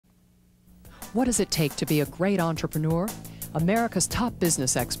What does it take to be a great entrepreneur? America's top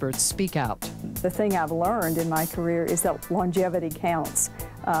business experts speak out. The thing I've learned in my career is that longevity counts.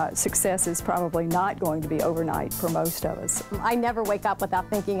 Success is probably not going to be overnight for most of us. I never wake up without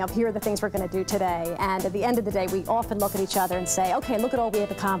thinking of here are the things we're going to do today. And at the end of the day, we often look at each other and say, okay, look at all we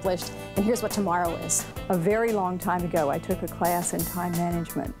have accomplished, and here's what tomorrow is. A very long time ago, I took a class in time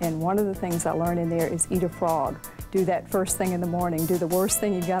management, and one of the things I learned in there is eat a frog. Do that first thing in the morning. Do the worst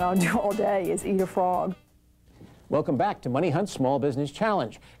thing you've got to do all day is eat a frog. Welcome back to Money Hunt's Small Business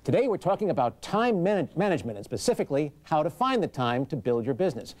Challenge. Today we're talking about time management and specifically how to find the time to build your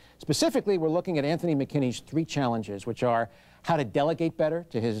business. Specifically, we're looking at Anthony McKinney's 3 challenges, which are how to delegate better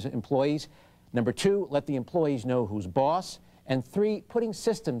to his employees, number 2, let the employees know who's boss, and 3, putting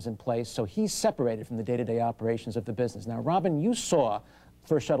systems in place so he's separated from the day-to-day operations of the business. Now, Robin, you saw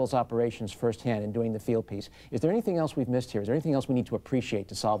First Shuttle's operations firsthand in doing the field piece. Is there anything else we've missed here? Is there anything else we need to appreciate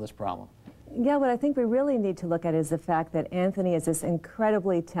to solve this problem? Yeah, what I think we really need to look at is the fact that Anthony is this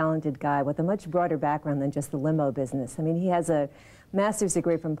incredibly talented guy with a much broader background than just the limo business. I mean, he has a master's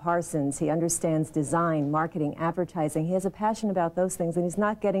degree from Parsons. He understands design, marketing, advertising. He has a passion about those things, and he's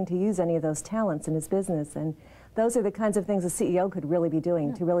not getting to use any of those talents in his business. And those are the kinds of things a CEO could really be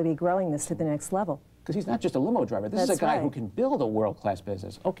doing to really be growing this to the next level. Because he's not just a limo driver. This is a guy who can build a world-class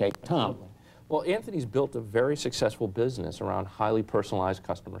business. Okay, Tom. Absolutely. Well, Anthony's built a very successful business around highly personalized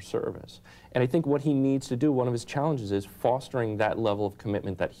customer service. And I think what he needs to do, one of his challenges, is fostering that level of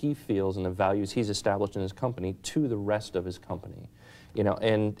commitment that he feels and the values he's established in his company to the rest of his company. You know,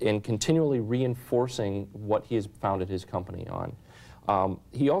 and continually reinforcing what he has founded his company on.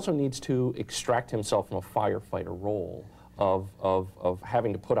 He also needs to extract himself from a firefighter role of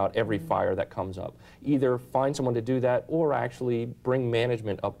having to put out every fire that comes up. Either find someone to do that or actually bring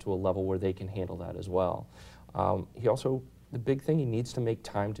management up to a level where they can handle that as well. He also, the big thing, he needs to make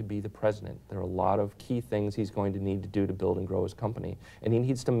time to be the president. There are a lot of key things he's going to need to do to build and grow his company, and he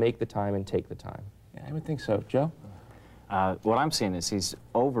needs to make the time and take the time. Yeah, I would think so. Joe? What I'm seeing is he's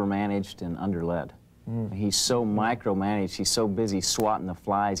overmanaged and underled. He's so micromanaged, he's so busy swatting the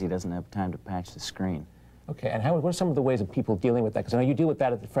flies, he doesn't have time to patch the screen. Okay, and what are some of the ways of people dealing with that? Because I know you deal with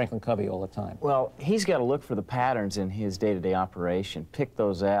that at the Franklin Covey all the time. Well, he's got to look for the patterns in his day-to-day operation, pick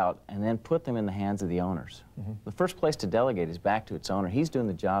those out, and then put them in the hands of the owners. The first place to delegate is back to its owner. He's doing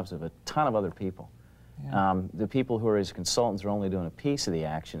the jobs of a ton of other people. Yeah. The people who are his consultants are only doing a piece of the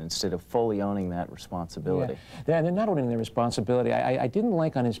action instead of fully owning that responsibility. Yeah. They're not owning their responsibility. I didn't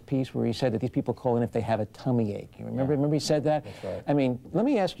like on his piece where he said that these people call in if they have a tummy ache. You remember, remember he said that? That's right. I mean, let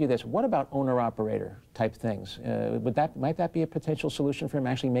me ask you this. What about owner-operator type things? Might that be a potential solution for him,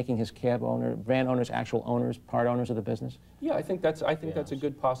 actually making his van owners actual owners, part owners of the business? Yeah, I think that's a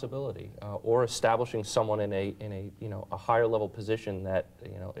good possibility. Or establishing someone in a a higher level position that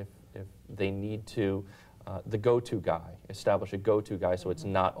if they need to, the go-to guy, establish a go-to guy so it's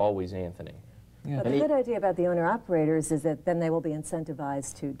not always Anthony. Yeah. But the good idea about the owner-operators is that then they will be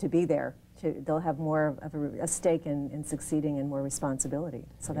incentivized to be there. They'll have more of a stake in succeeding and more responsibility.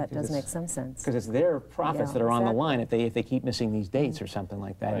 So that does make some sense. Because it's their profits that are on the line if they keep missing these dates or something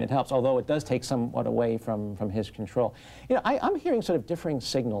like that. Right. And it helps, although it does take somewhat away from his control. You know, I'm hearing sort of differing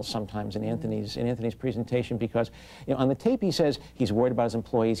signals sometimes in Anthony's presentation, because on the tape he says he's worried about his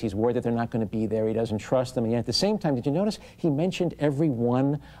employees, he's worried that they're not going to be there, he doesn't trust them, and yet at the same time, did you notice he mentioned every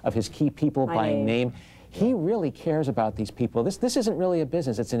one of his key people by name? He really cares about these people. This isn't really a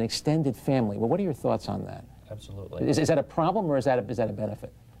business, it's an extended family. Well, what are your thoughts on that? Absolutely. Is that a problem or is that a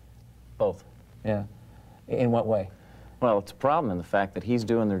benefit? Both. Yeah. In what way? Well, it's a problem in the fact that he's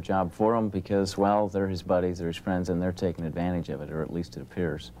doing their job for them because, well, they're his buddies, they're his friends, and they're taking advantage of it, or at least it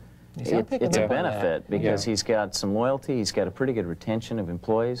appears. It's a benefit because he's got some loyalty, he's got a pretty good retention of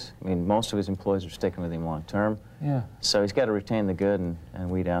employees. I mean, most of his employees are sticking with him long term. Yeah. So he's got to retain the good and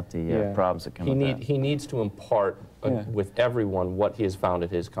weed out the problems that come with that. He needs to impart with everyone what he has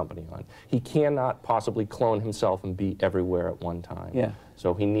founded his company on. He cannot possibly clone himself and be everywhere at one time. Yeah.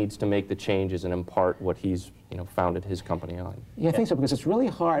 So he needs to make the changes and impart what he's founded his company on. Yeah, I think so, because it's really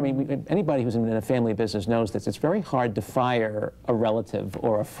hard. I mean, anybody who's in a family business knows this. It's very hard to fire a relative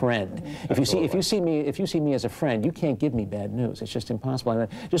or a friend. If you see me as a friend, you can't give me bad news. It's just impossible. I mean,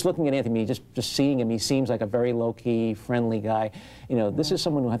 just looking at Anthony, just seeing him, he seems like a very low-key, friendly guy. This is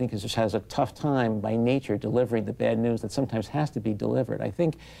someone who I think just has a tough time by nature delivering the bad news that sometimes has to be delivered. I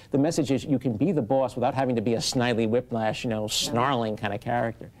think the message is you can be the boss without having to be a snidely whiplash, snarling kind of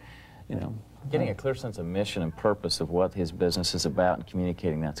character. Getting a clear sense of mission and purpose of what his business is about and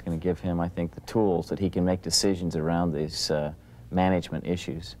communicating that's going to give him, I think, the tools that he can make decisions around these management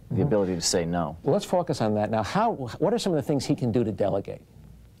issues, the ability to say no. Well, let's focus on that now. What are some of the things he can do to delegate?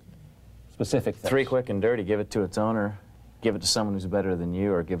 specific things. 3 quick and dirty. Give it to its owner, give it to someone who's better than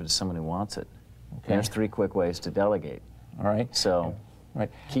you, or give it to someone who wants it. Okay. And there's 3 quick ways to delegate. All right. So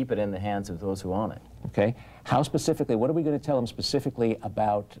keep it in the hands of those who own it. Okay. How specifically, what are we going to tell him specifically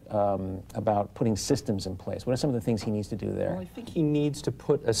about putting systems in place? What are some of the things he needs to do there? Well, I think he needs to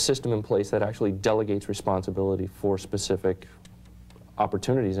put a system in place that actually delegates responsibility for specific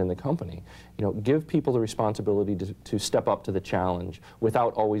opportunities in the company. You know, give people the responsibility to step up to the challenge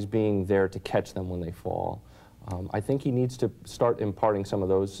without always being there to catch them when they fall. I think he needs to start imparting some of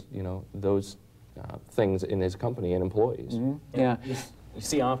those, you know, things in his company and employees. Mm-hmm. Yeah. You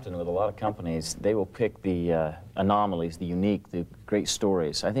see often with a lot of companies, they will pick the anomalies, the unique, the great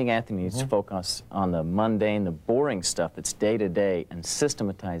stories. I think Anthony needs to focus on the mundane, the boring stuff that's day-to-day and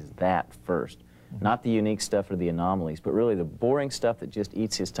systematize that first. Not the unique stuff or the anomalies, but really the boring stuff that just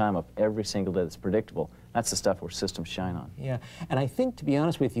eats his time up every single day that's predictable. That's the stuff where systems shine on. Yeah, and I think, to be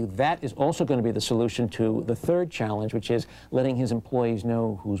honest with you, that is also going to be the solution to the third challenge, which is letting his employees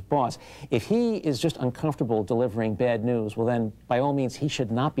know who's boss. If he is just uncomfortable delivering bad news, well then, by all means, he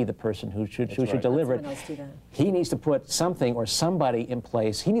should not be the person who should deliver it. He needs to put something or somebody in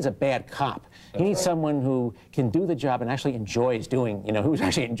place. He needs a bad cop. He needs someone who can do the job and actually enjoys doing, you know, who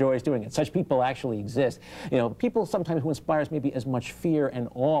actually enjoys doing it. Such people actually exist. You know, people sometimes who inspires maybe as much fear and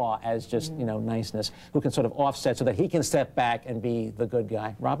awe as just, you know, niceness, who can sort of offset so that he can step back and be the good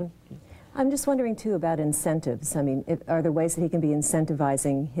guy. Robin? I'm just wondering, too, about incentives. I mean, are there ways that he can be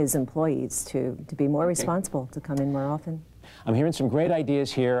incentivizing his employees to be more responsible, to come in more often? I'm hearing some great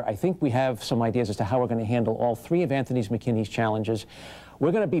ideas here. I think we have some ideas as to how we're going to handle all 3 of Anthony McKinney's challenges.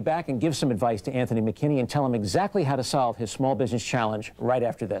 We're going to be back and give some advice to Anthony McKinney and tell him exactly how to solve his small business challenge right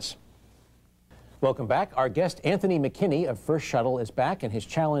after this. Welcome back. Our guest, Anthony McKinney of First Shuttle, is back, and his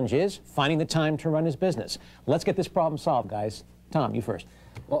challenge is finding the time to run his business. Let's get this problem solved, guys. Tom, you first.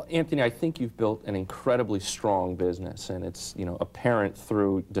 Well, Anthony, I think you've built an incredibly strong business, and it's, you know, apparent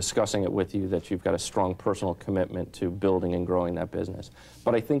through discussing it with you that you've got a strong personal commitment to building and growing that business.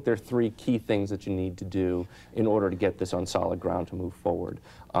 But I think there are 3 key things that you need to do in order to get this on solid ground to move forward.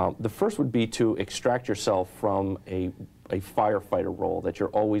 The first would be to extract yourself from a firefighter role, that you're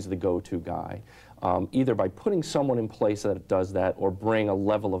always the go-to guy. Either by putting someone in place that does that, or bring a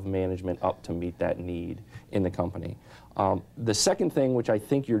level of management up to meet that need in the company. The second thing, which I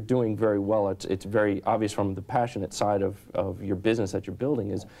think you're doing very well, it's very obvious from the passionate side of your business that you're building,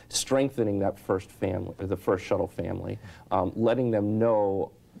 is strengthening that first family, the First Shuttle family, letting them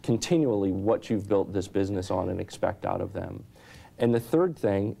know continually what you've built this business on and expect out of them. And the third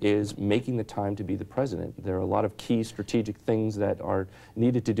thing is making the time to be the president. There are a lot of key strategic things that are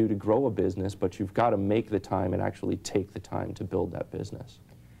needed to do to grow a business, but you've got to make the time and actually take the time to build that business.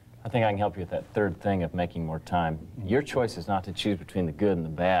 I think I can help you with that third thing of making more time. Your choice is not to choose between the good and the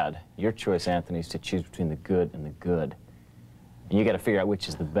bad. Your choice, Anthony, is to choose between the good and the good. And you got to figure out which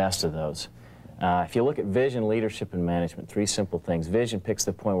is the best of those. If you look at vision, leadership, and management, 3 simple things. Vision picks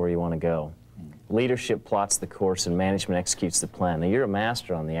the point where you want to go. Leadership plots the course, and management executes the plan. Now, you're a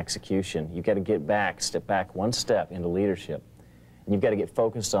master on the execution. You've got to get back, step back 1 step into leadership. And you've got to get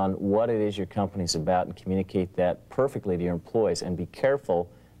focused on what it is your company's about and communicate that perfectly to your employees, and be careful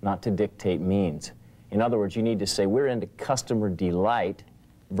not to dictate means. In other words, you need to say, we're into customer delight,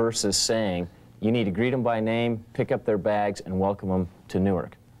 versus saying, you need to greet them by name, pick up their bags, and welcome them to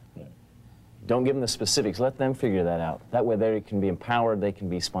Newark. Don't give them the specifics. Let them figure that out. That way they can be empowered, they can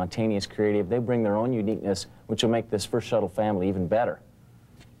be spontaneous, creative. They bring their own uniqueness, which will make this First Shuttle family even better.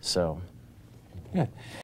 So. Yeah.